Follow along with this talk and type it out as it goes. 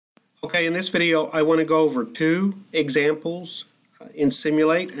Okay, in this video I want to go over two examples in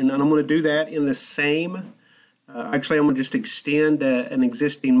SIMUL8, and I'm going to do that in the same, actually I'm going to just extend an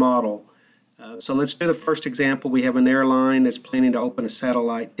existing model. So let's do the first example. We have an airline that's planning to open a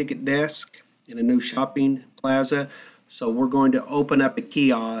satellite ticket desk in a new shopping plaza. So we're going to open up a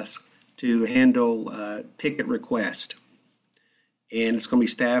kiosk to handle ticket request. And it's going to be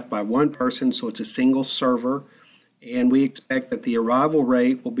staffed by one person, so it's a single server. And we expect that the arrival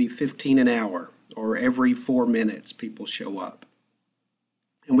rate will be 15 an hour, or every 4 minutes people show up.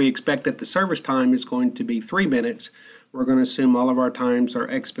 And we expect that the service time is going to be 3 minutes. We're going to assume all of our times are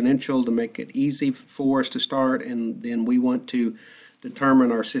exponential to make it easy for us to start, and then we want to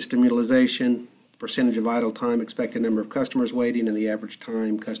determine our system utilization, percentage of idle time, expected number of customers waiting, and the average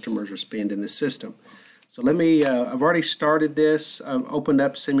time customers are spent in the system. So let me, I've already started this, I've opened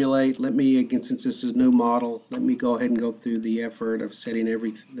up SIMUL8. Let me, again, since this is a new model, let me go ahead and go through the effort of setting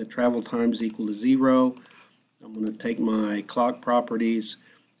the travel times equal to 0. I'm going to take my clock properties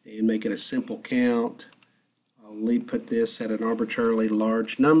and make it a simple count. I'll put this at an arbitrarily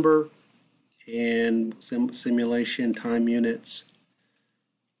large number, and simulation time units.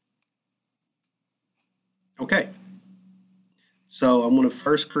 Okay. So I'm going to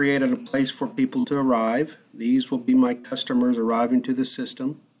first create a place for people to arrive. These will be my customers arriving to the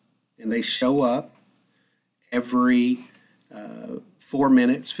system, and they show up every 4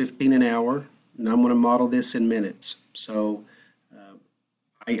 minutes, 15 an hour, and I'm going to model this in minutes. So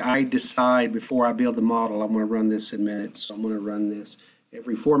I decide before I build the model, I'm going to run this in minutes. So I'm going to run this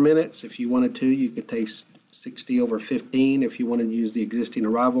every 4 minutes. If you wanted to, you could take 60 over 15 if you wanted to use the existing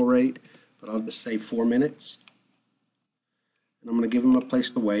arrival rate, but I'll just say 4 minutes. And I'm going to give them a place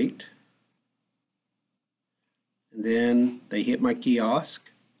to wait. And then they hit my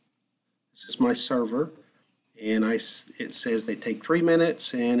kiosk. This is my server. And it says they take 3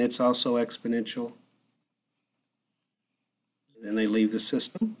 minutes, and it's also exponential. And then they leave the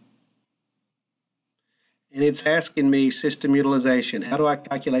system. And it's asking me system utilization. How do I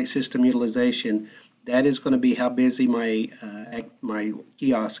calculate system utilization? That is going to be how busy my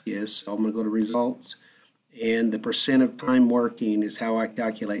kiosk is. So I'm going to go to results. And the percent of time working is how I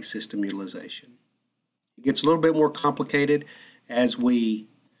calculate system utilization. It gets a little bit more complicated as we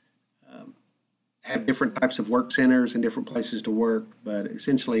have different types of work centers and different places to work, but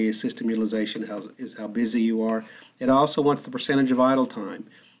essentially system utilization is how busy you are. It also wants the percentage of idle time.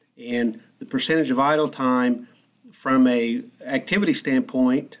 And the percentage of idle time from a activity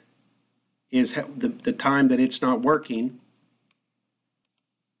standpoint is the time that it's not working.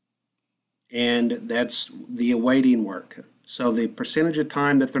 And that's the awaiting work. So the percentage of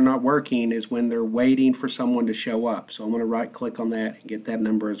time that they're not working is when they're waiting for someone to show up. So I'm going to right click on that and get that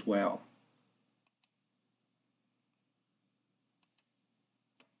number as well.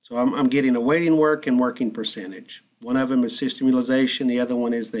 So I'm getting awaiting work and working percentage. One of them is system utilization, the other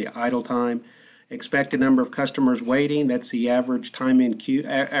one is the idle time. Expected number of customers waiting, that's the average time in queue,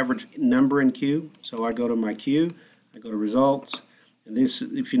 average number in queue. So I go to my queue, I go to results. And this,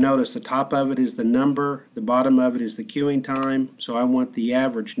 if you notice, the top of it is the number, the bottom of it is the queuing time. So I want the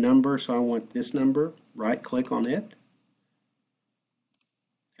average number, so I want this number. Right click on it.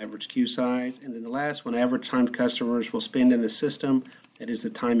 Average queue size. And then the last one, average time customers will spend in the system. That is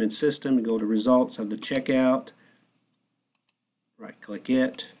the time in system. And go to results of the checkout. Right click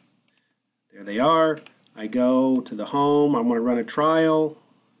it. There they are. I go to the home. I'm going to run a trial.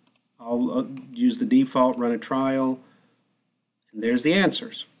 I'll use the default run a trial. And there's the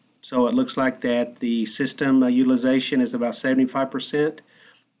answers. So it looks like that the system utilization is about 75%.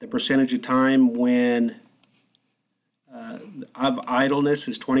 The percentage of time when of idleness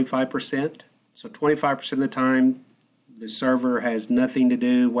is 25%. So 25% of the time the server has nothing to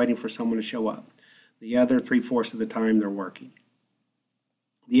do waiting for someone to show up. The other 3/4 of the time they're working.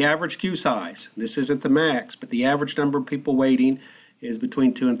 The average queue size, this isn't the max, but the average number of people waiting is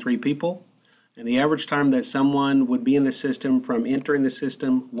between 2 and 3 people. And the average time that someone would be in the system from entering the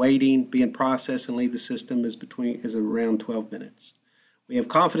system, waiting, being processed, and leave the system is around 12 minutes. We have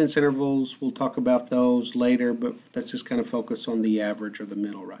confidence intervals. We'll talk about those later, but let's just kind of focus on the average or the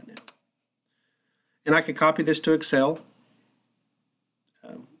middle right now. And I could copy this to Excel.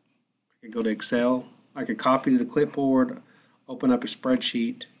 I could go to Excel. I could copy to the clipboard, open up a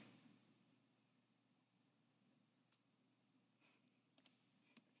spreadsheet.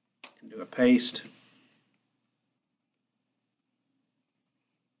 Do a paste.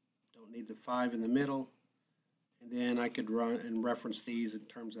 Don't need the 5 in the middle. And then I could run and reference these in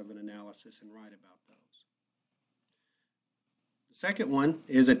terms of an analysis and write about those. The second one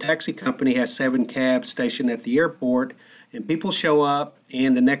is a taxi company has 7 cabs stationed at the airport, and people show up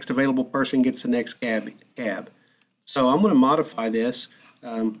and the next available person gets the next cab. So I'm going to modify this.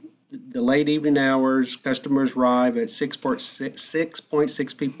 The late evening hours, customers arrive at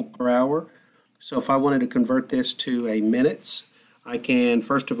 6.6 people per hour. So if I wanted to convert this to a minutes, I can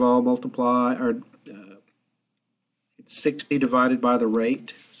first of all multiply, it's 60 divided by the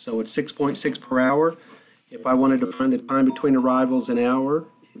rate, so it's 6.6 per hour. If I wanted to find the time between arrivals an hour,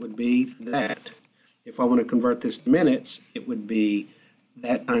 it would be that. If I want to convert this to minutes, it would be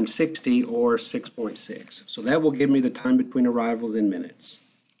that times 60 or 6.6. So that will give me the time between arrivals in minutes.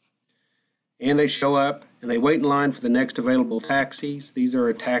 And they show up and they wait in line for the next available taxis. These are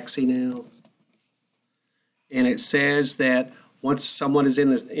a taxi now. And it says that once someone is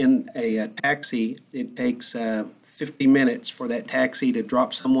in a taxi, it takes 50 minutes for that taxi to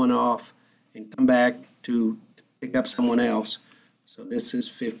drop someone off and come back to pick up someone else. So this is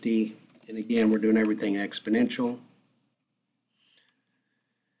 50, and again, we're doing everything exponential.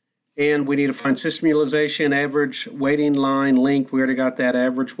 And we need to find system utilization, average waiting line length. We already got that.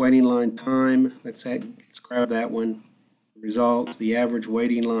 Average waiting line time. Let's grab that one. Results, the average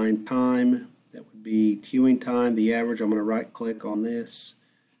waiting line time. That would be queuing time, the average. I'm going to right click on this.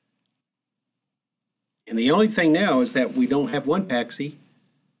 And the only thing now is that we don't have one taxi.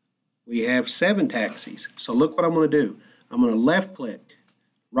 We have 7 taxis. So look what I'm going to do. I'm going to left click,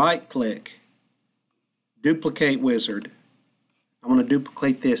 right click, duplicate wizard. I'm going to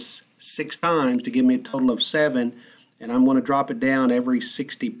duplicate this 6 times to give me a total of 7. And I'm going to drop it down every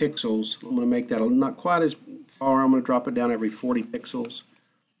 60 pixels. I'm going to make that not quite as far. I'm going to drop it down every 40 pixels.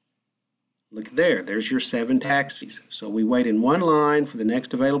 Look there, there's your 7 taxis. So we wait in one line for the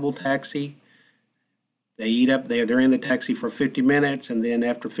next available taxi. They eat up, they're in the taxi for 50 minutes, and then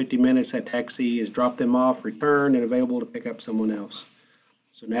after 50 minutes that taxi is dropped them off, returned, and available to pick up someone else.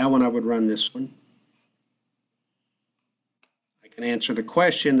 So now when I would run this one, I can answer the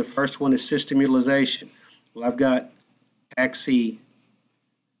question. The first one is system utilization. Well, I've got taxi,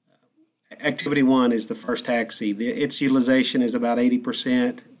 activity 1 is the first taxi. Its utilization is about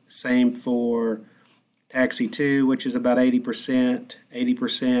 80%. Same for taxi 2, which is about 80%,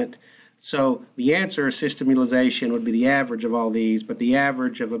 80%. So the answer is system utilization would be the average of all these, but the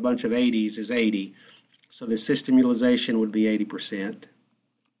average of a bunch of 80s is 80. So the system utilization would be 80%.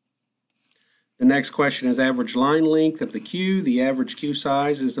 The next question is average line length of the queue. The average queue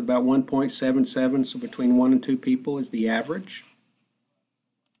size is about 1.77, so between 1 and 2 people is the average.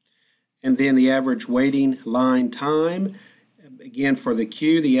 And then the average waiting line time. Again, for the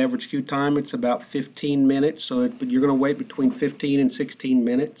queue, the average queue time, it's about 15 minutes. So you're going to wait between 15 and 16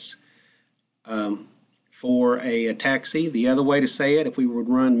 minutes for a taxi. The other way to say it, if we would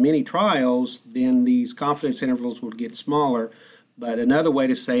run many trials, then these confidence intervals would get smaller. But another way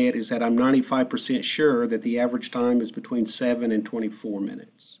to say it is that I'm 95% sure that the average time is between 7 and 24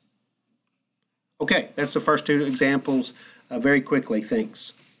 minutes. Okay, that's the first 2 examples very quickly.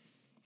 Thanks.